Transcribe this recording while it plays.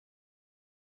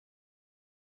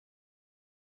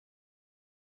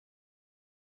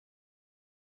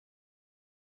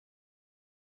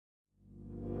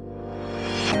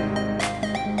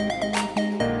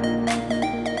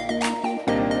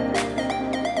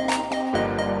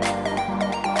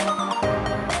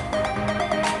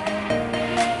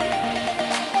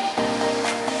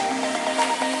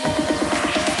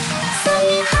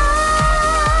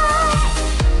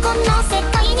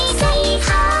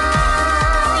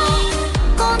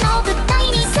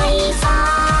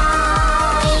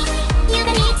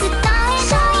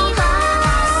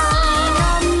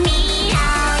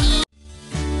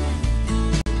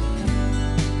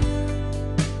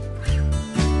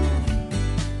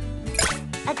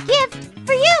Gift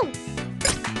for you!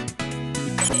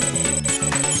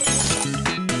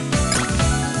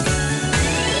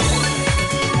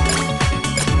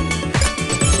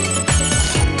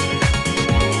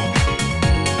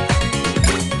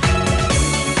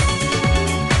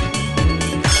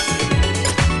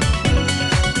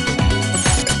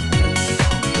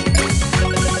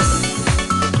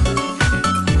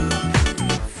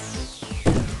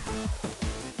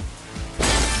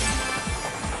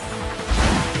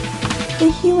 The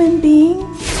human being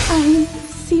I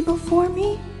see before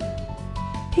me?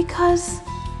 Because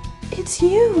it's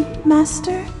you,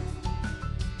 Master.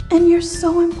 And you're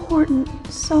so important,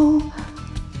 so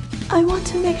I want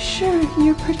to make sure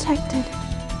you're protected.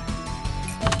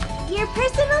 Your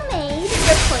personal maid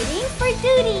reporting for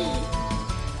duty.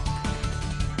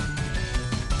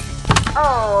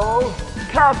 Oh,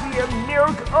 coffee and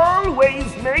milk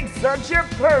always make such a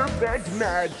perfect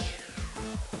match.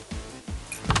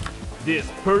 This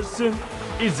person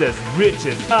is as rich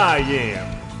as I am.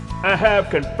 I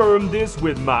have confirmed this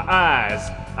with my eyes,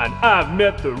 and I've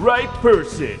met the right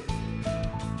person.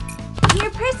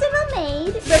 Your personal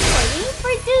maid reporting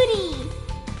for duty.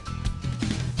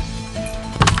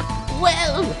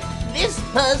 Well, this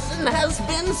person has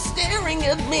been staring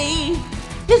at me.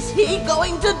 Is he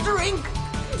going to drink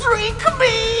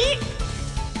me?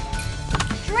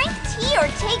 Drink tea or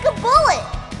take a bullet.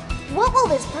 What will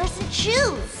this person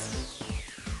choose?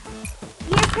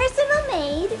 Your personal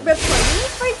maid reporting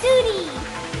for duty.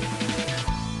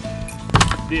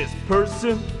 This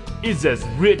person is as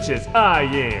rich as I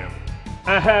am.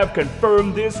 I have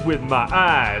confirmed this with my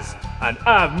eyes, and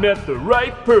I've met the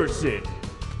right person.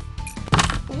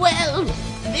 Well,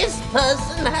 this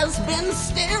person has been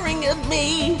staring at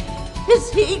me.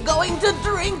 Is he going to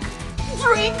drink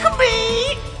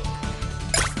me?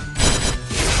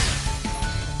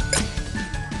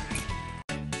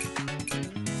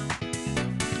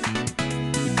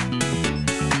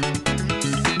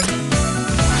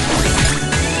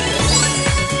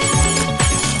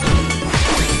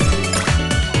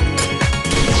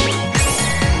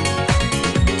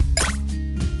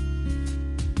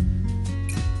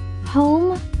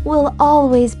 Home will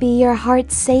always be your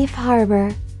heart's safe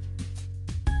harbor.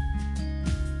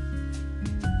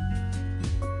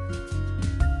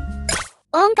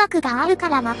 音楽があるか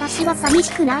ら私は寂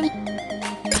しくない。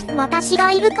私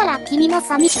がいるから君も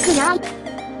寂しくない。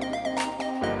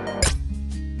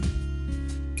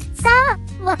さあ、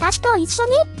私と一緒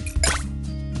に。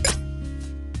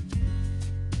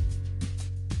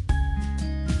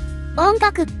音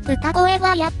楽、歌声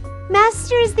はや。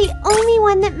Master is the only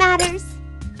one that matters.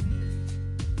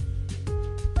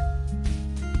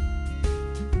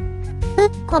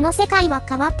 この世界は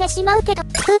変わってしまうけど、宇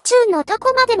宙のど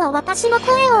こまでも私の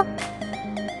声を。奏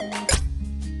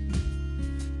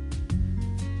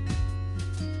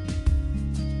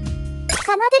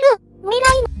でる、未来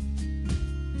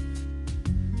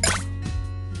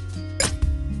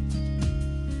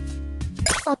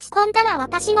の。落ち込んだら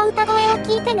私の歌声を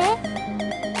聞いてね。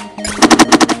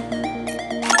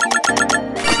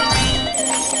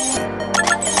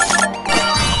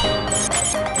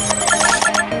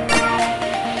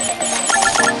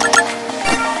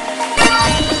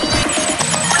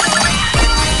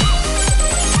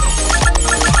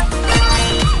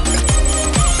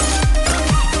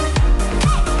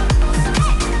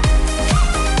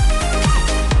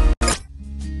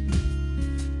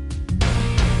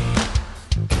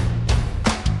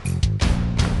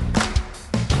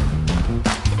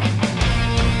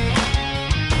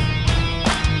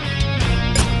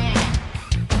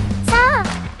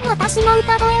私の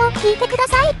歌声を聞いてくだ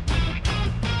さい。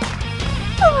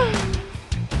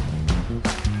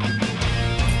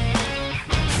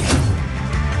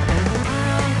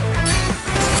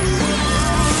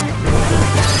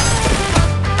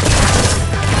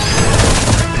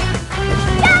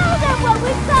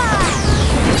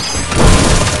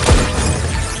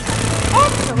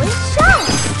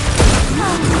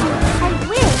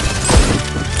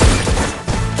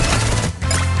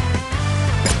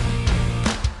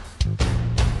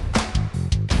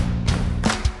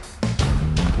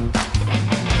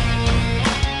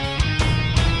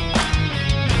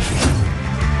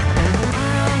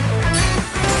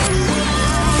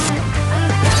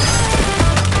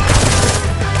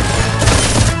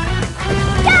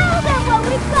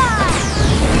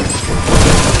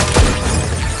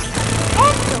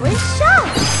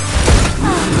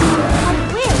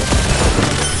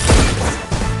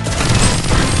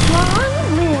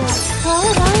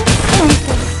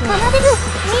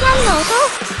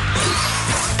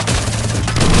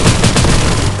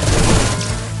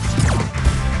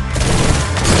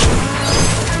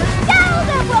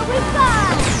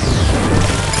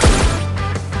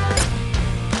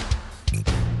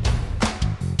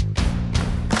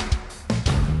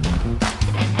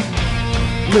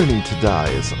Learning to die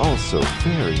is also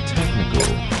very technical.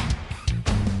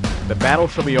 The battle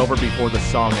shall be over before the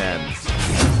song ends.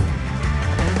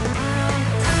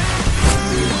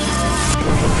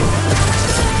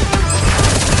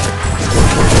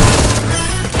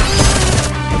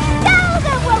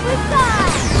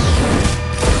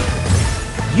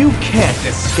 You can't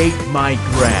escape my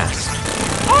grasp.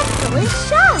 Excellent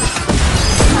shot!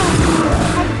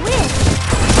 I wish.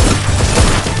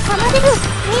 奏でる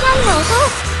未来の音。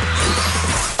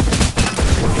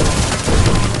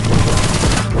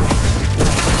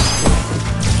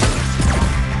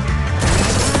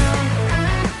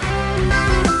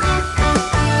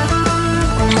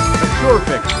A sure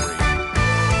victory.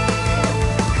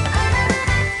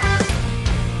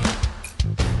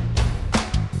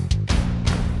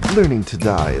 Learning to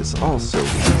die is also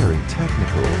very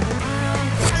technical.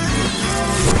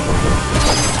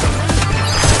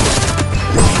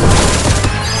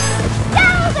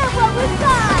 Now that what we've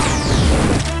got!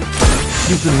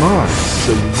 You've been marked,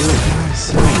 so you will die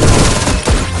soon.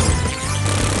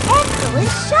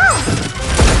 Excellent shot!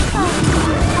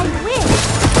 I wish.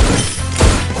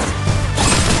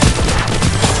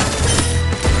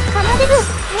 奏でる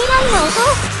未来の音。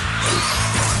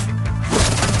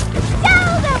Now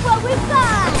that what we've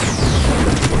got!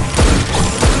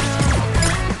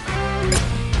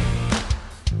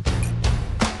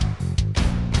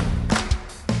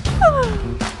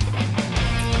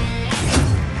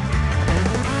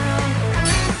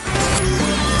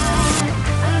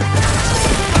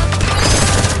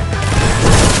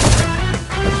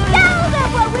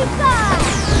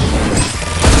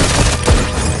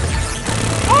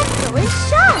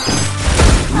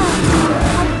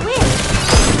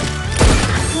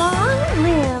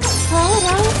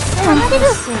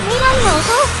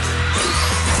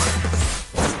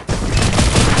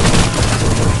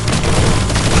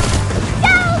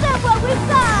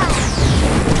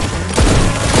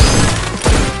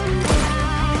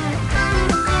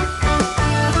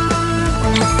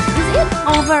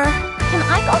 Over. Can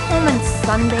I go home and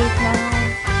sunbathe now?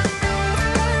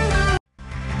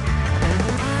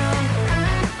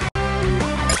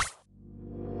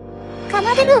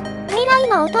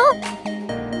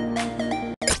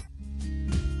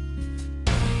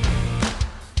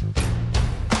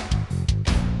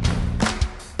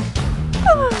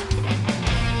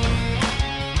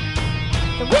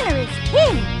 The winner is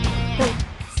King!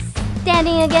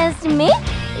 Standing against me?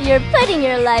 You're putting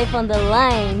your life on the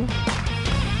line.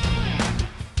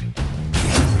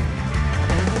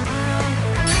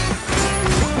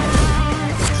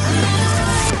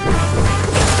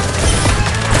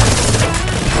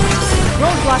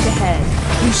 Roadblock ahead.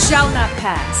 You shall not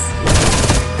pass.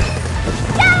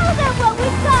 Now that what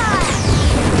we've got!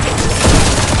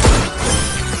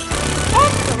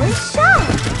 Excellent shot!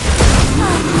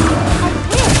 I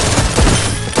wish.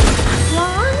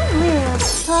 Long live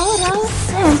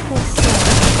photosynthesis.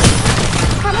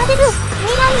 奏でる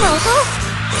未来の音。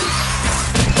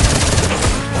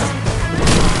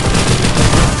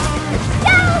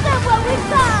Now that what we've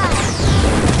got!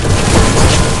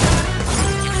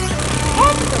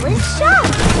 Excellent shot!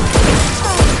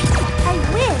 I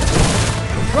wish.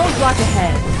 Roadblock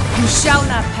ahead. You shall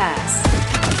not pass.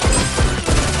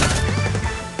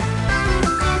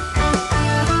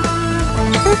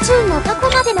宇宙のどこ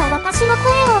までも私の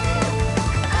声を。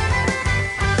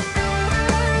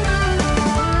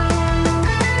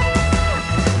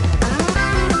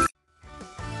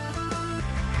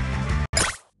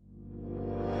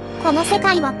この世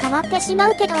界は変わってしま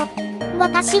うけど、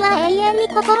私は永遠に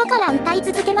心から歌い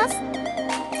続けます。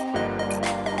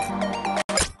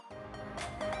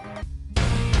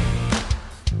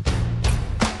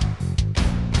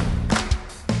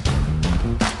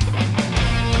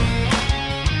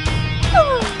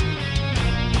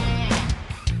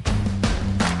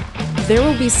There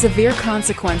will be severe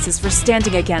consequences for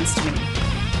standing against me.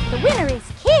 The winner is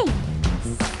King!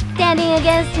 Standing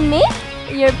against me?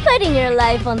 You're putting your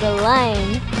life on the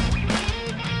line.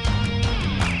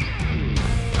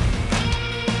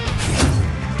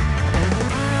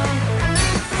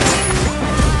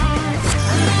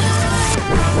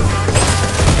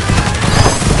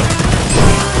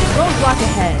 Roadblock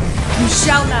ahead. You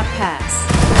shall not pass.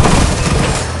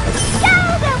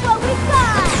 Now that what we've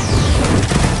got!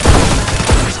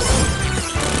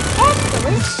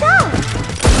 Excellent shot!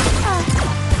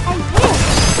 I wish.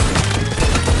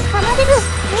 奏でる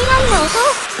未来の音。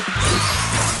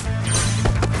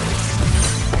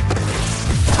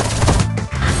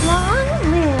Long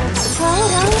live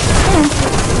photosynthesis.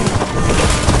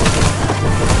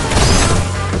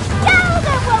 Now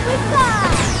that what we've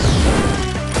got!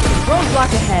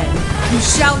 Roadblock ahead.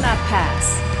 shall not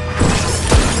pass.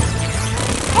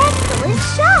 Excellent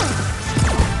shot!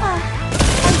 I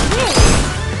win!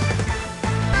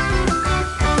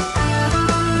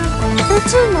 宇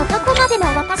宙のどこまでも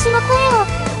私の声を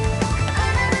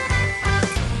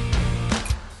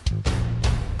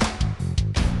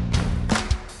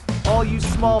All you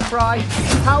small fry,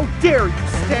 how dare you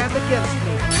stand against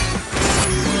me?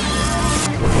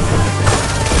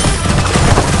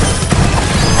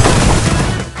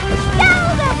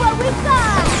 Now look what we've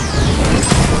got!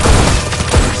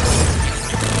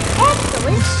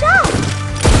 Excellent shot!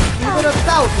 Even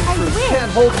 1,000 troops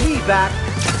can't hold me back.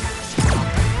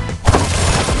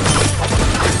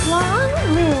 Long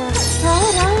live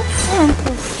total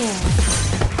synthesis.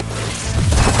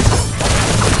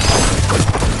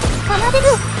 奏でる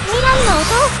未来の音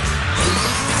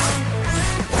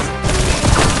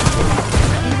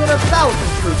Even 1,000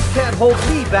 troops can't hold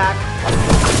me back.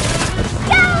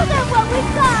 Now look what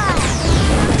we've got!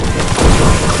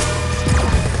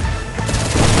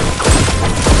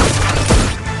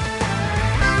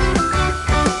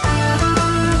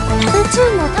 宇宙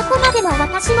のどこまでも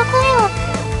私の声を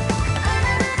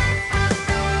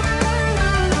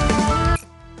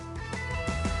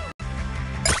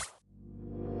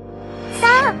さ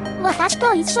あ、私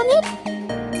と一緒に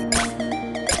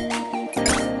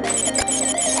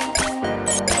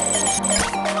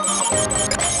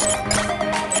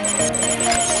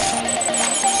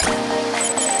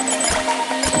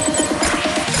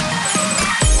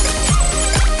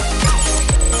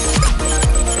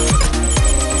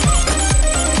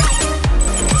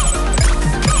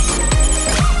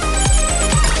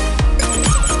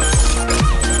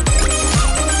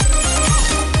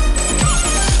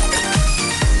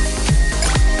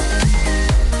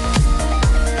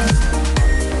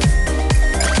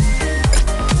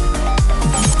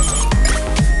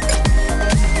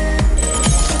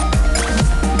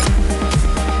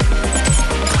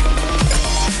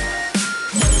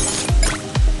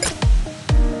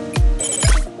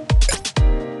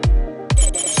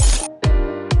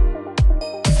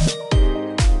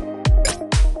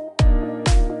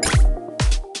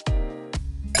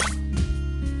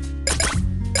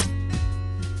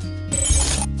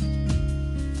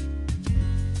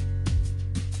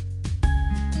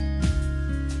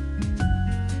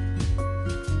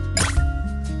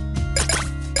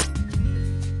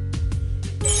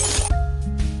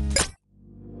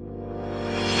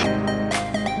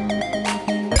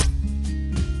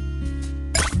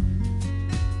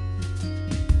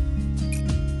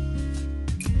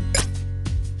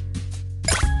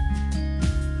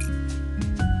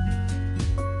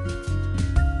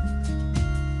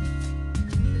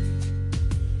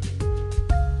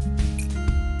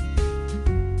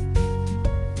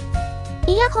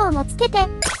イヤホンをつけて奏で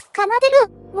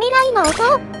る未来の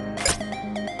音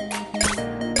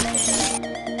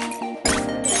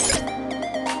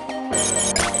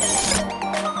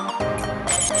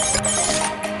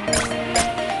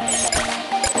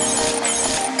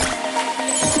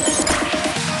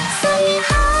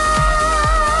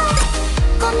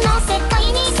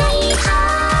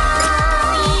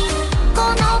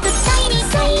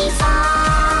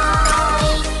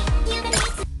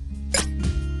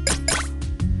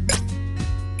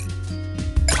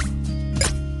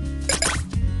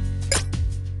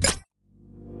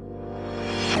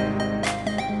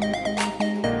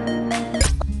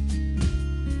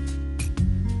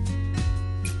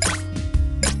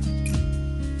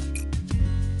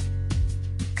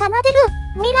奏でる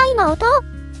未来の音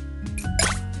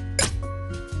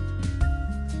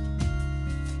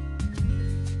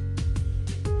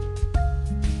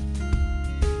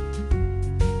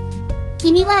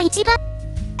君は一番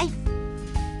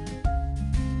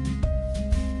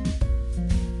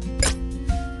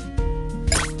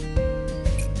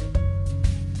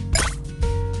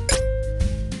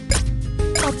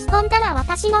落ち込んだら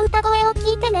私の歌声を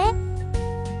聞いてね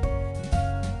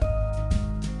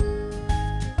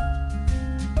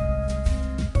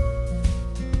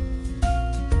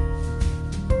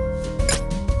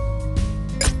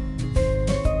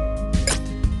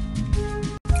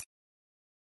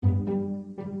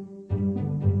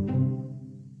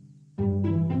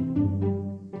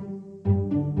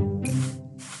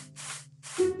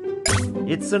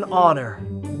It's an honor.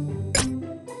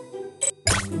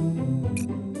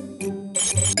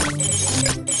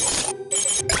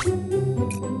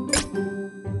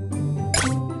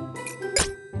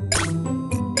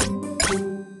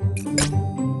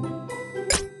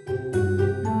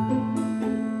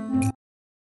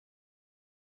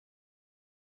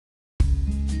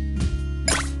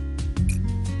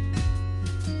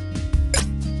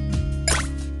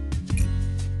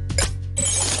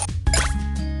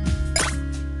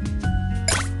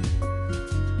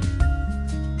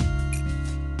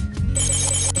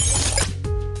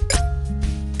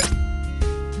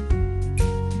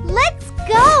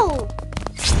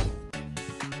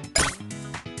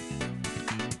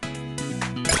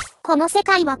 この世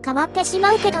界は変わってし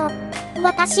まうけど、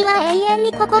私は永遠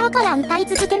に心から歌い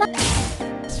続けます。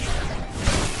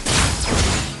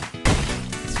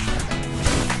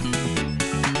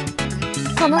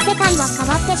この世界は変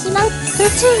わってしまう。宇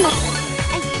宙も。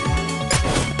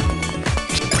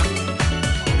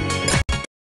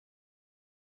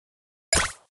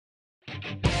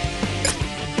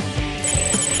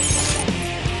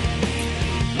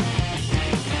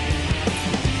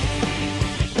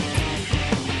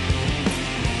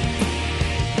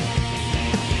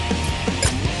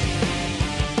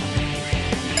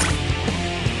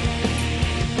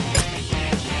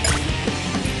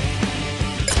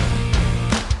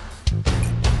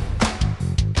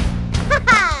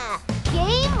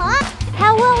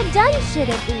How well done should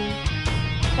it be?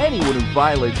 Anyone who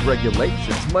violates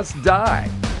regulations must die.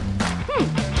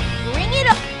 Bring it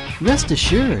up! Rest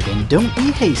assured and don't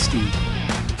be hasty.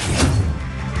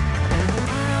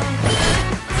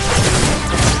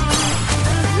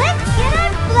 Let's get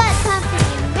our blood pumping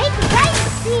and make a right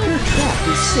scene! Your trap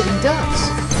is sitting ducks.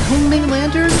 Homing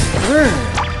lanterns, burn.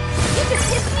 You just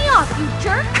pissed me off, you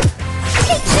jerk!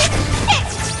 Take this!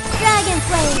 Dragon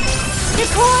Flame! The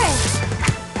chorus!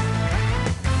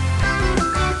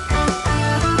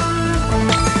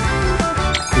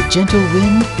 The gentle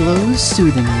wind blows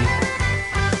soothingly.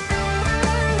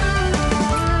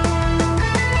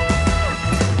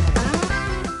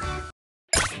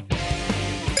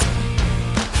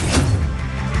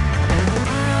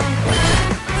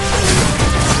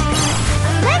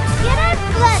 Let's get our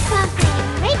blood pumping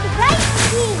and make a right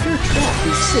scene! Your trap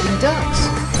is sitting ducks.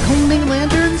 Homing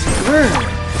lanterns, burn.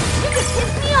 You just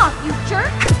pissed me off, you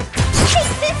jerk!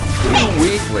 Take this! You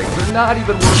weaklings are not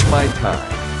even worth my time.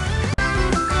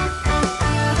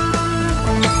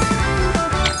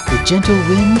 The gentle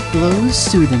wind blows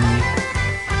soothingly.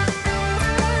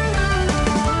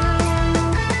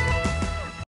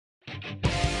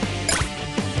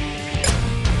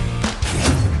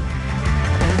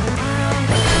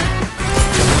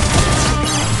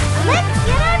 Let's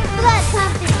get our blood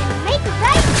pumping and make a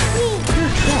right scene! Your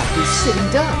trap is sitting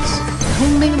ducks.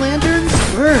 Homing lanterns,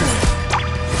 burn.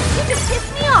 You just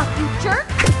pissed me off, you jerk!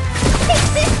 Take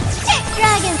this!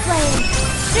 Dragon Flame!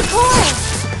 The chorus!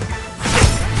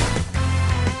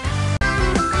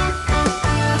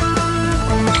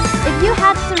 If you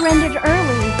had surrendered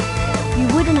early, you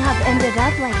wouldn't have ended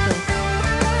up like this.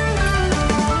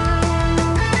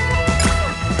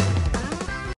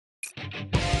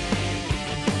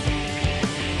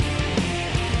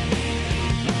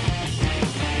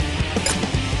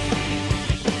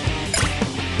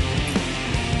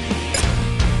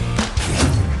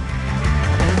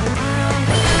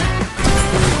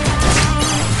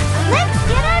 Let's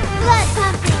get our blood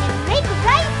pumping and make a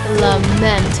right scene!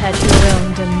 Lament at your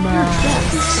own Your demise. trap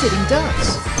is sitting ducks.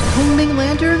 Homing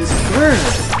lanterns, burn.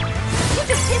 You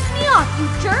just pissed me off, you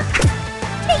jerk!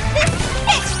 Take this!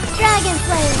 Dragon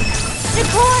Flame! The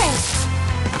chorus!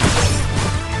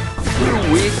 You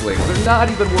weaklings are not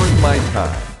even worth my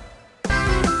time.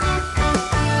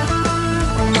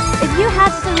 If you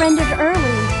had surrendered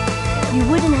early, you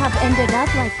wouldn't have ended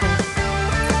up like this.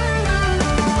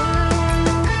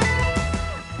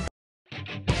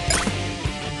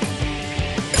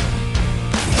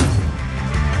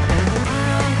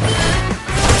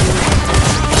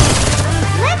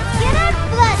 Let's get our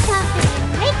blood pumping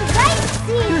and make a right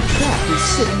scene! Your trap is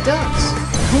sitting ducks.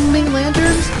 Homing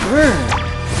lanterns, burn.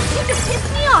 You just pissed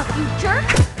me off, you jerk!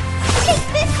 Take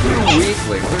this! You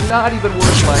weaklings are not even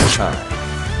worth my time.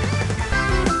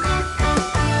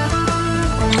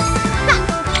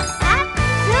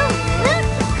 Absolute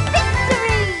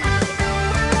victory!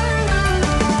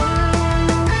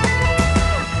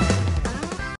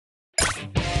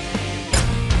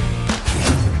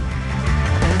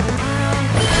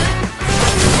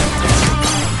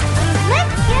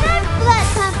 Let's get our blood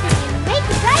pumping and make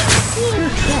a right scene! Your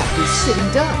trap is sitting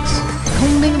ducks.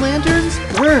 Homing lanterns,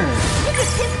 burn. You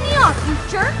just pissed me off, you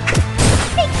jerk!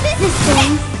 Take this!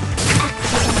 Systems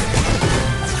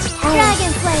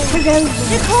Dragon Flame! corrosion.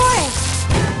 The chorus!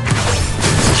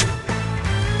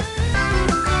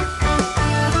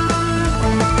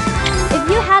 If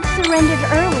you had surrendered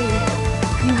early,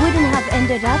 you wouldn't have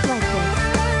ended up like this.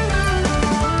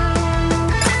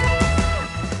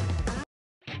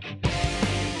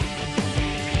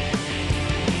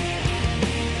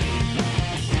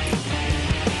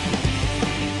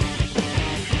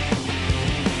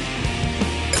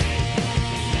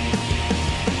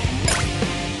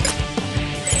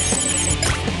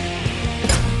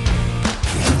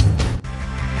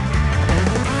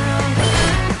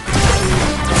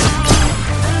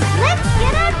 Let's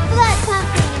get our blood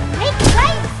pumping and make a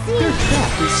right scene!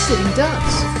 sitting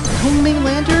ducks. Homing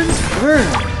lanterns, burn.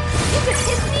 You could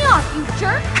piss me off, you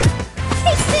jerk!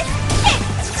 Take this! Kick!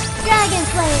 Dragon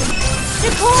Flame!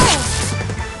 Decorum!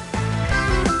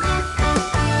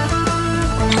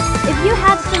 If you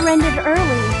had surrendered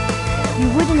early, you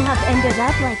wouldn't have ended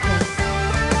up like this.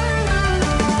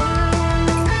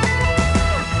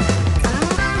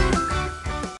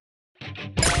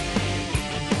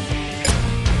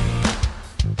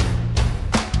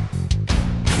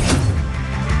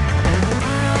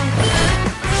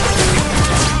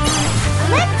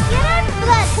 Let's get our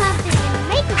blood pumping and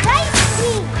make a right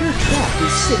scene! You're trapped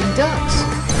as sitting ducks.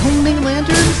 Homing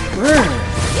lanterns, burn.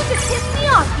 You could piss me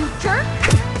off, you jerk!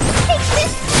 Take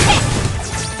this! Kick!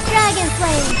 Dragon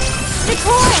Flame!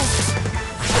 Decorum!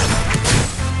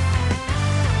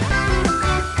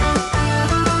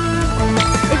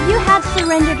 If you had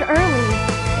surrendered early,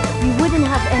 you wouldn't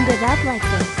have ended up like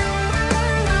this.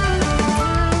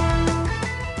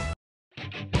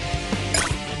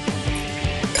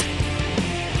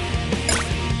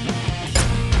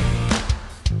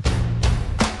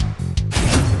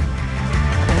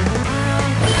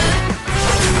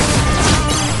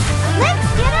 Let's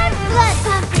get our blood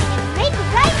pumping and make a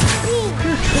right scene!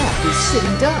 You're trapped as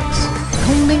sitting ducks.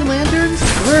 Homing lanterns,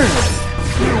 burn.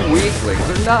 You weaklings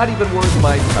are not even worth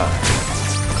my time.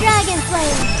 Dragon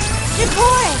Flame!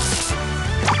 Decorum!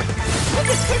 You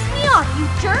could piss me off, you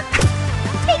jerk!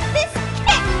 Take this!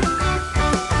 Kick!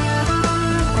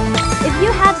 If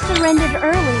you had surrendered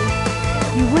early,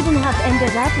 you wouldn't have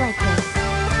ended up like this.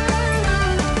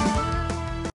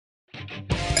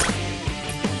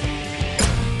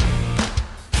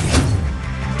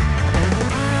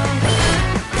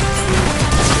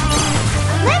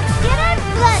 Let's get our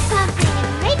blood pumping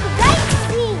and make a right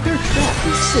scene! You're trapped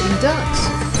as sitting ducks.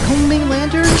 Homing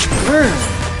lanterns, burn.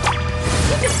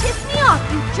 You could piss me off,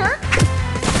 you jerk!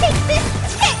 Take this!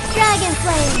 Kick! Dragon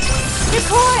Flame!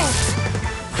 Decorum!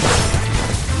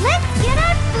 Let's get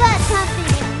our blood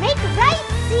pumping and make a right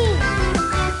scene!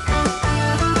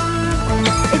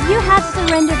 If you had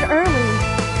surrendered early,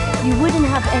 you wouldn't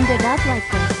have ended up like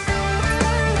this.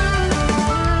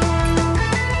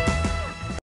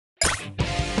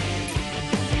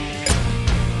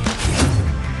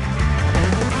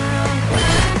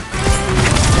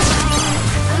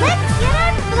 Let's get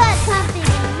our blood pumping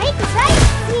and make a right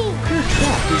scene! You're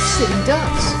trapped as sitting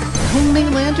ducks. Homing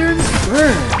lanterns,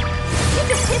 burn. You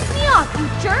could piss me off, you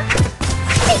jerk!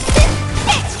 Take this!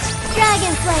 Kick!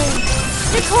 Dragon Flame!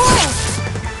 Decorum!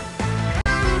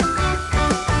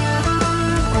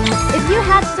 If you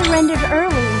had surrendered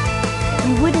early,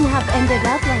 you wouldn't have ended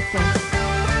up like this.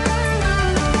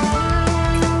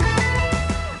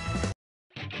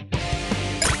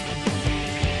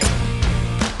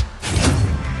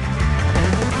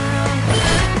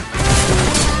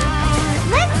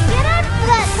 Let's get our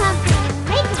blood pumping and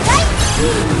make a right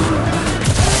scene!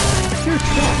 You're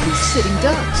trapped as sitting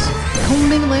ducks.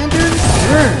 Homing lanterns,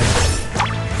 burn.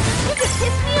 You could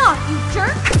piss me off, you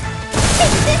jerk!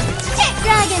 Take this! Kick!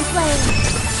 Dragon Flame!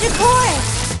 Decorum!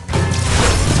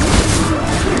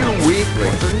 You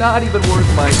weaklings are not even worth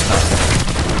my time.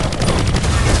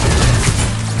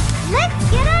 Let's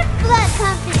get our blood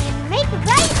pumping and make a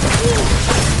right scene!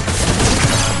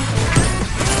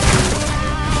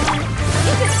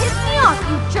 You could piss me off,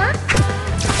 you jerk!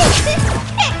 Take this!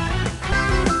 Kick!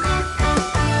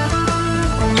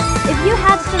 If you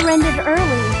had surrendered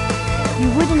early, you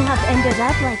wouldn't have ended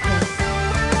up like this.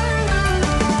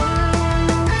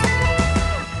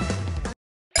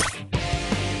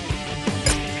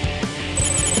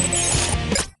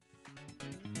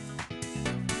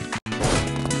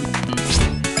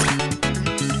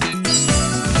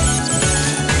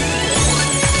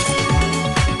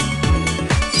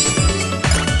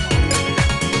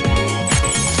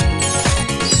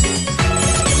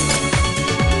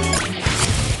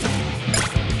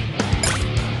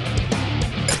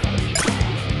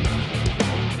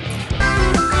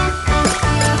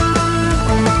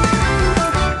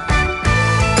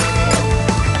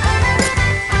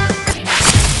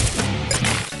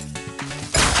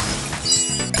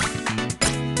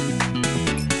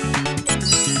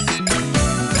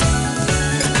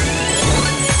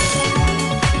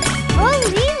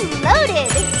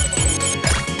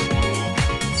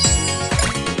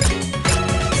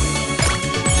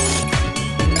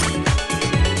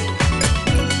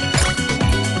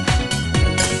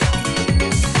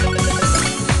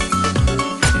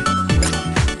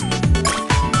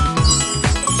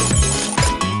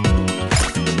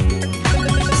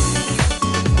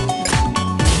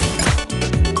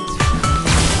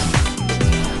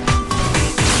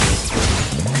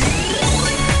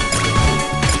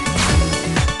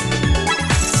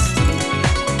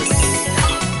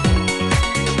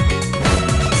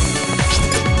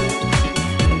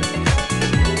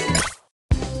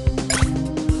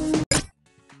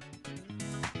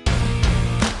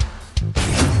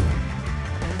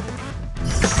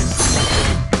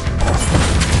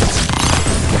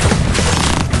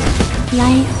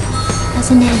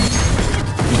 has an end.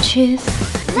 The truth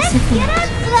is infinite. Get up,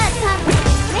 Blood Company!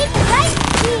 Make the right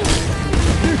team!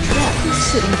 You're trapped with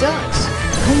sitting ducks.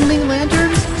 Homing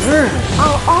lanterns, burn!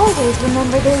 I'll always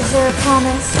remember the Azure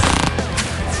promise.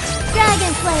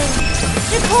 Dragon Flame!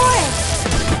 Decoris!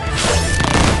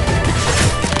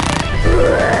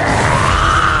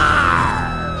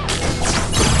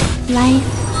 Life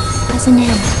has an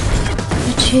end.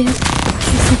 The truth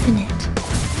is infinite.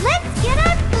 Let's get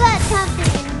up, Blood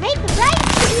Company, and make the right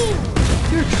team!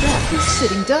 You're trapped with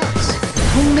sitting ducks.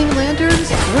 Homing lanterns,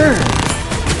 burn!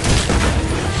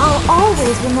 I'll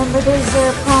always remember the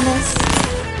Azure promise.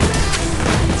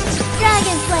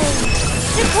 Dragon Flame!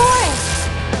 Decoris!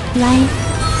 Life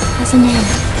has an end.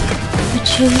 The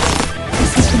truth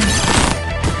is infinite.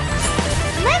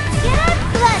 Let's get up,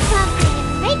 Blood Company,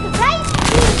 and make the right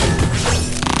team!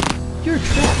 You're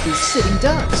trapped with sitting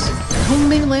ducks.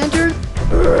 Homing lantern,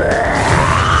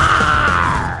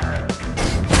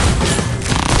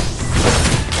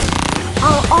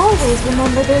 I'll always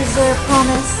remember the Azure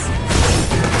promise.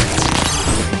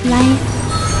 Life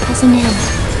has an end.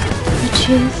 The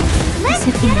truth Let's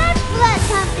is get infinite. up, Blood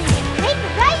Company, and make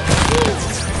the right team!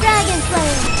 Dragon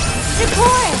Flame!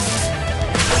 Decoris!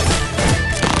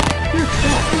 you're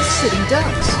trapped with sitting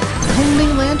ducks.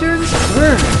 Homing lanterns,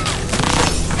 burn!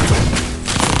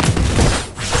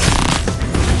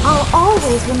 I'll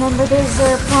always remember the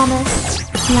Azure promise.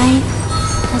 Life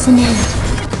has an end.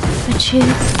 The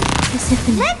truth is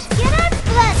infinite. Let's get up,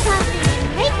 Blood Company,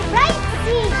 and make the right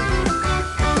team!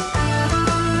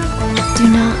 Do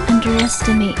not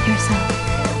underestimate yourself.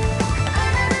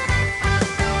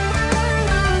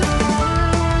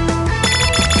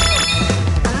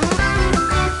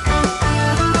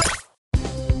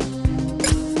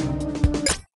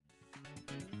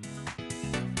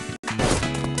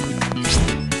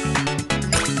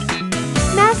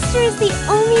 Master is the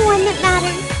only one that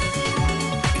matters.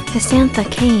 Casantha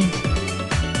Cain.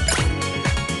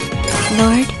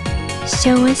 Lord,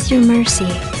 show us your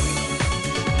mercy.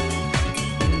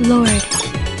 Lord,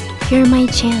 hear my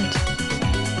chant,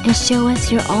 and show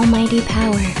us your almighty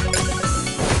power.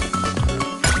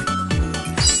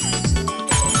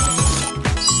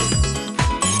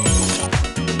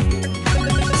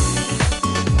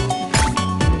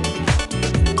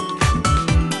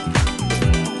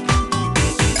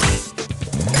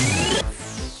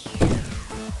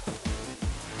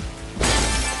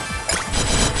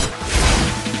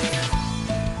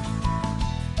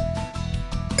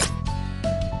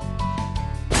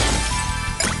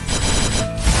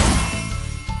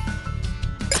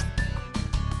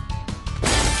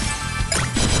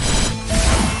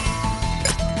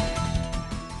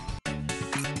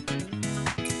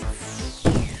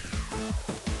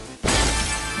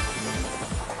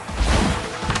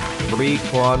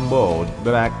 Recon mode,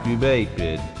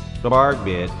 activated.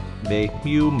 Target, the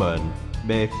human.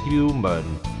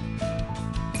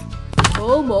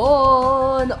 Come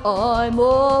on, I'm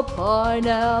a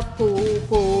pineapple.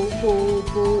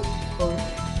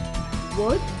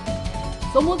 What?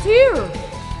 Someone's here!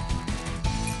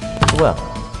 Well,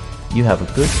 you have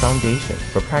a good foundation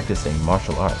for practicing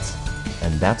martial arts,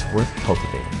 and that's worth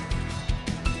cultivating.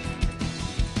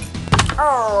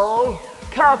 Oh,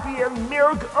 coffee and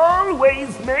milk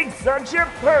always make such a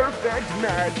perfect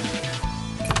match.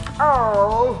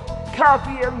 Oh,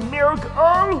 coffee and milk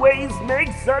always make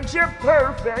such a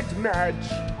perfect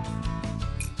match.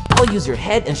 I'll use your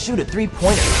head and shoot a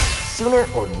three-pointer, sooner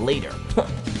or later.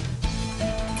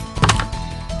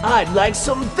 I'd like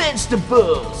some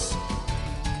vegetables.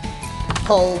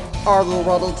 Hey, are you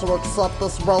ready to accept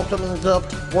this welcoming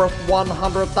gift worth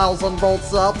 100,000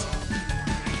 volts yet?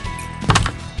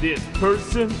 This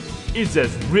person is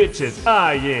as rich as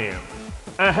I am.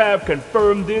 I have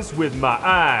confirmed this with my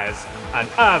eyes, and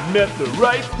I've met the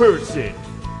right person.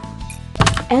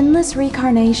 Endless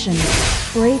reincarnation.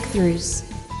 Breakthroughs.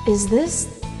 Is this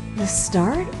the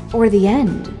start or the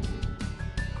end?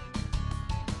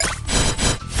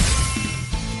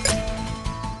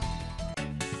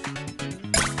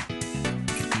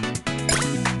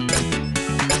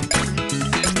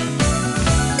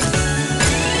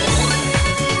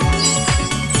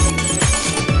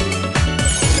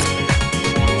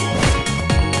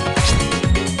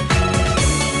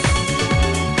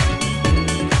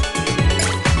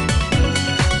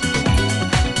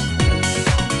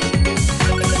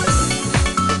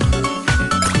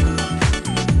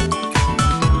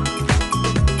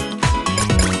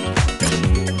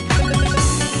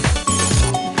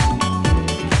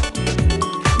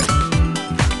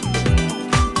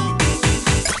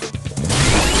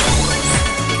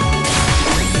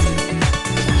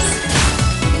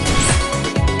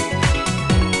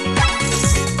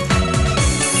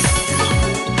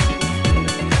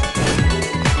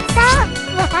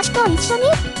 私と一緒に。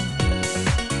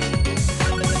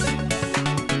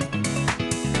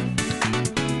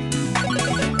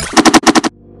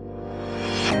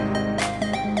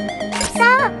さ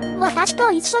あ、私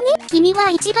と一緒に。君は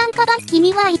一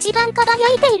番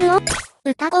輝いているよ。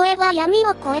歌声は闇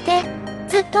を越えて、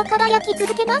ずっと輝き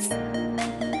続けます。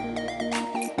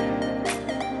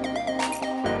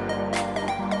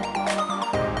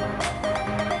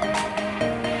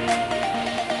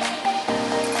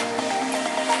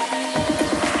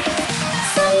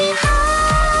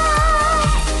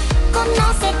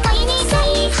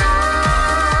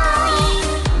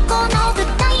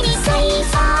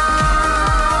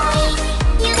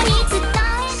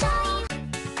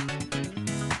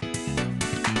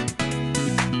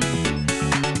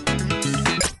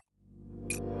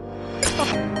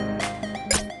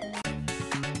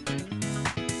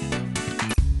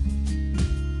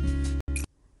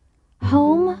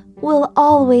Home will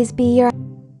always be your